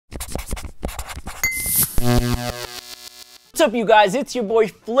What's up, you guys? It's your boy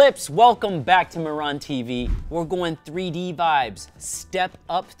Flipz. Welcome back to MihranTV. We're going 3D vibes, step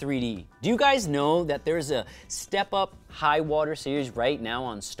up 3D. Do you guys know that there's a step up high water series right now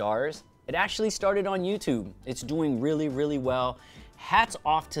on Stars? It actually started on YouTube. It's doing really, really well. Hats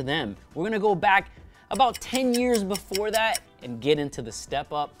off to them. We're gonna go back about 10 years before that and get into the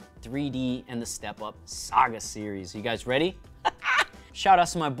step up 3D and the step up saga series. You guys ready? Shout out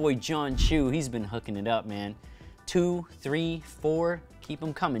to my boy John Chu. He's been hooking it up, man. 2, 3, 4, keep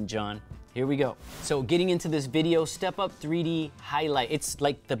them coming, John. Here we go. So getting into this video, step up 3D highlight. It's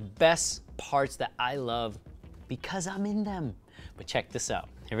like the best parts that I love because I'm in them. But check this out.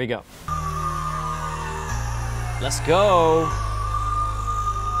 Here we go. Let's go.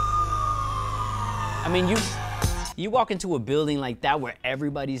 I mean, you walk into a building like that where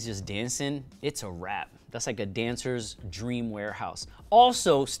everybody's just dancing, it's a wrap. That's like a dancer's dream warehouse.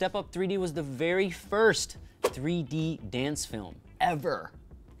 Also, Step Up 3D was the very first 3D dance film ever.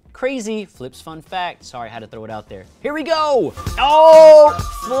 Crazy, Flipz fun fact. Sorry, I had to throw it out there. Here we go. Oh,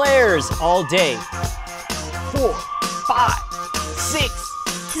 flares all day. 4, 5,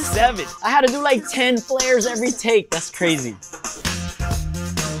 6, 7. I had to do like 10 flares every take. That's crazy.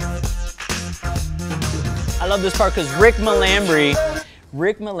 I love this part because Rick Malambry,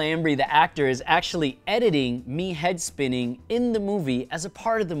 the actor, is actually editing me head spinning in the movie as a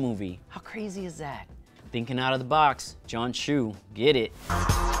part of the movie. How crazy is that? Thinking out of the box, John Chu, get it.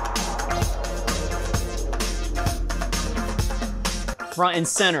 Front and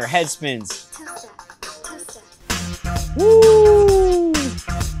center, head spins. Woo!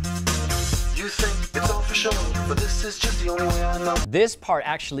 You think it's all for show, but this is just the only way I know. This part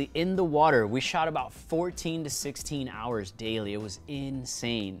actually in the water, we shot about 14 to 16 hours daily. It was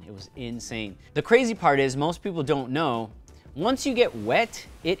insane. It was insane. The crazy part is most people don't know, once you get wet,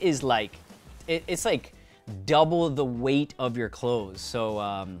 it is like, it's like double the weight of your clothes.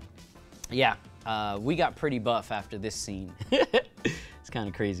 So yeah, we got pretty buff after this scene. It's kind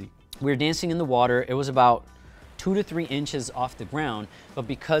of crazy. We were dancing in the water. It was about 2 to 3 inches off the ground, but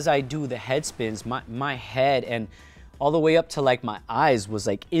because I do the head spins, my head and all the way up to like my eyes was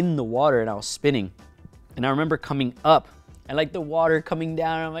like in the water and I was spinning. And I remember coming up and like the water coming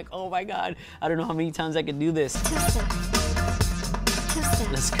down and I'm like, oh my God, I don't know how many times I could do this.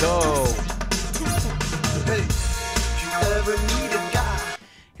 Let's go.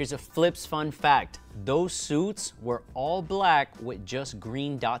 Here's a Flipz fun fact. Those suits were all black with just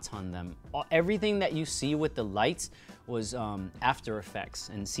green dots on them. Everything that you see with the lights was After Effects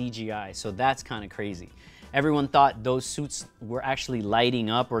and CGI, so that's kind of crazy. Everyone thought those suits were actually lighting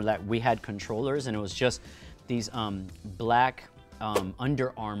up or that we had controllers, and it was just these black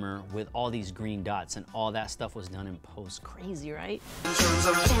Under Armour with all these green dots, and all that stuff was done in post. Crazy, right?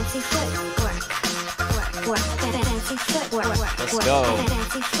 Fancy footwork. Let's go.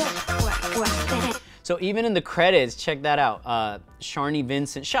 So even in the credits, check that out. Sharni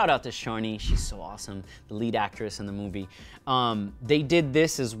Vincent, shout out to Sharni, she's so awesome, the lead actress in the movie. They did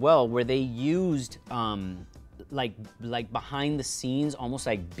this as well, where they used like behind the scenes, almost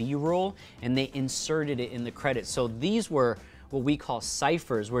like B-roll, and they inserted it in the credits. So these were what we call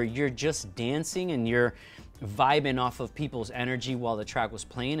ciphers, where you're just dancing and you're vibing off of people's energy while the track was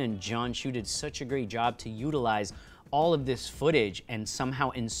playing, and John Chu did such a great job to utilize all of this footage and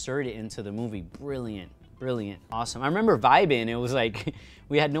somehow insert it into the movie. Brilliant, brilliant, awesome. I remember vibing, it was like,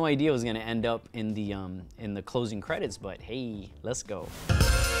 we had no idea it was gonna end up in the closing credits, but hey, let's go.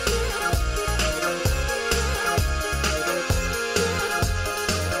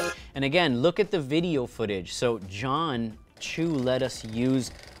 And again, look at the video footage. So John Chu let us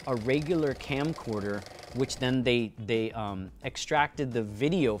use a regular camcorder, which then they extracted the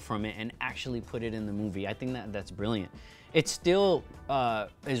video from it and actually put it in the movie. I think that's brilliant. It still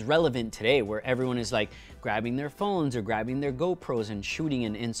is relevant today, where everyone is like grabbing their phones or grabbing their GoPros and shooting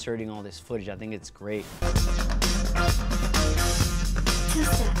and inserting all this footage. I think it's great.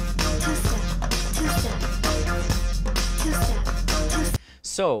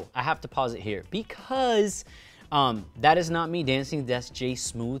 So I have to pause it here because that is not me dancing, that's Jay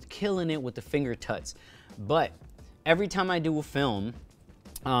Smooth killing it with the finger tuts. But every time I do a film,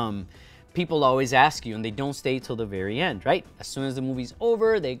 people always ask you, and they don't stay till the very end, right? As soon as the movie's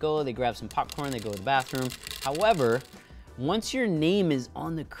over, they go, they grab some popcorn, they go to the bathroom. However, once your name is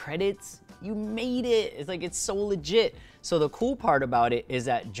on the credits, you made it. It's like, it's so legit. So the cool part about it is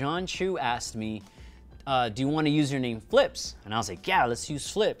that John Chu asked me, do you want to use your name Flipz? And I was like, yeah, let's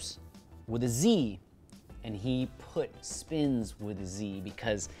use Flipz with a Z. And he put spins with a Z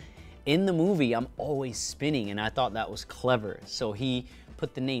because in the movie, I'm always spinning, and I thought that was clever. So he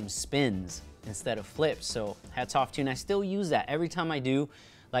put the name Spins instead of Flips. So hats off to you, and I still use that. Every time I do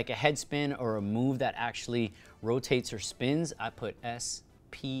like a head spin or a move that actually rotates or spins, I put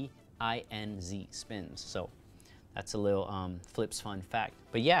S-P-I-N-Z, spins. So that's a little Flips fun fact.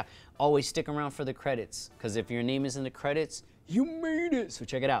 But yeah, always stick around for the credits, because if your name is in the credits, you made it. So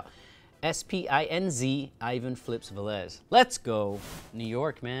check it out. S-P-I-N-Z, Ivan Flipz Velez. Let's go. New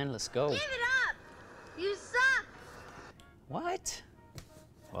York, man, let's go. Give it up! You suck! What?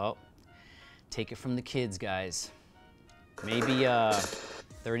 Well, take it from the kids, guys. Maybe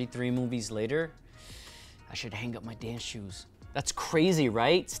 33 movies later, I should hang up my dance shoes. That's crazy,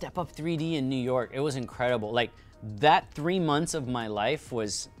 right? Step Up 3D in New York. It was incredible. Like, that 3 months of my life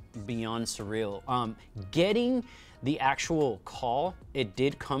was beyond surreal. Getting the actual call, it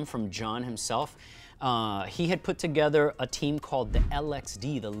did come from John himself. He had put together a team called the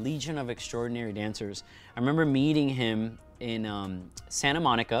LXD, the Legion of Extraordinary Dancers. I remember meeting him in Santa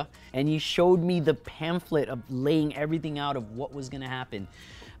Monica, and he showed me the pamphlet of laying everything out of what was gonna happen.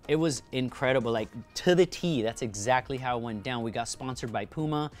 It was incredible, like to the T. That's exactly how it went down. We got sponsored by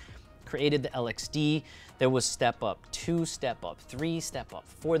Puma, created the LXD. There was Step Up 2, Step Up 3, Step Up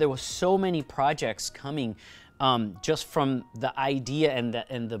 4. There was so many projects coming just from the idea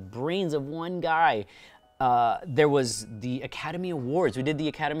and the brains of one guy. There was the Academy Awards. We did the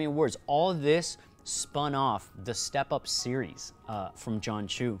Academy Awards. All this spun off the Step Up series from John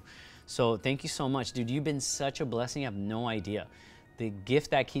Chu. So thank you so much, dude. You've been such a blessing. I have no idea. The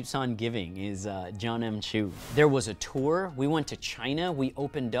gift that keeps on giving is John M. Chu. There was a tour. We went to China. We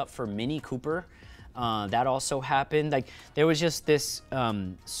opened up for Mini Cooper. That also happened. Like, there was just this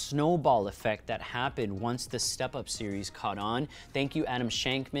snowball effect that happened once the Step Up series caught on. Thank you, Adam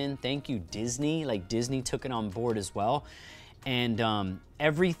Shankman. Thank you, Disney. Like, Disney took it on board as well. And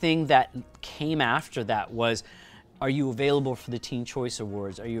everything that came after that was, are you available for the Teen Choice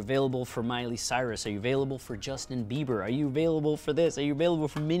Awards? Are you available for Miley Cyrus? Are you available for Justin Bieber? Are you available for this? Are you available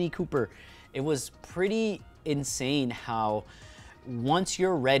for Mini Cooper? It was pretty insane how once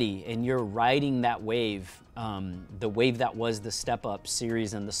you're ready and you're riding that wave, the wave that was the Step Up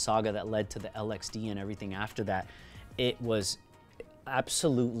series and the saga that led to the LXD and everything after that, it was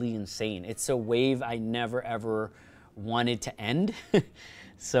absolutely insane. It's a wave I never ever wanted to end.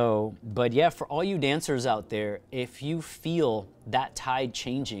 So, but yeah, for all you dancers out there, if you feel that tide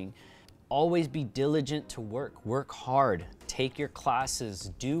changing, always be diligent to work hard, take your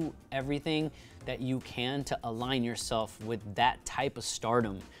classes, do everything that you can to align yourself with that type of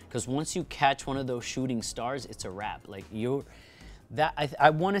stardom. Because once you catch one of those shooting stars, it's a wrap. Like, I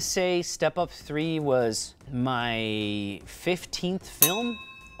want to say Step Up 3 was my 15th film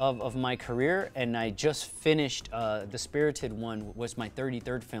of my career, and I just finished The Spirited one was my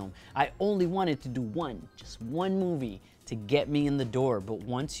 33rd film. I only wanted to do just one movie to get me in the door, but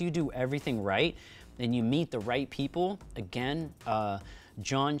once you do everything right and you meet the right people, again,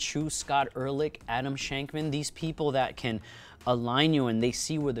 John Chu, Scott Ehrlich, Adam Shankman, these people that can align you and they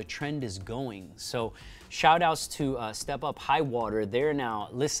see where the trend is going. So shout outs to Step Up High Water. They're now,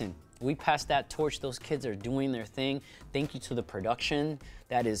 listen, we passed that torch. Those kids are doing their thing. Thank you to the production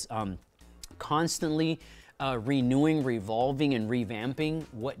that is constantly renewing, revolving, and revamping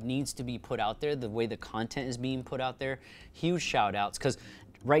what needs to be put out there, the way the content is being put out there. Huge shout outs, because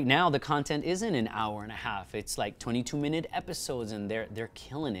right now the content isn't an hour and a half. It's like 22-minute episodes, and they're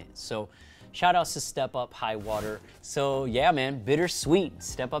killing it. So shout outs to Step Up High Water. So yeah, man, bittersweet.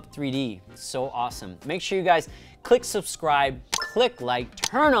 Step Up 3D, so awesome. Make sure you guys click subscribe, click like,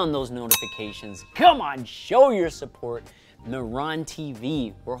 turn on those notifications. Come on, show your support.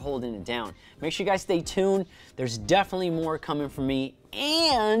 MihranTV, we're holding it down. Make sure you guys stay tuned. There's definitely more coming from me.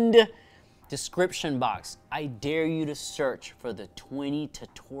 And description box, I dare you to search for the 20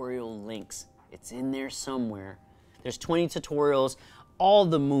 tutorial links. It's in there somewhere. There's 20 tutorials, all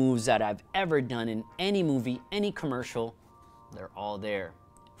the moves that I've ever done in any movie, any commercial, they're all there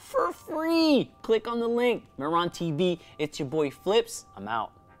for free. Click on the link, MihranTV. It's your boy Flips. I'm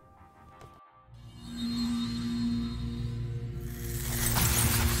out.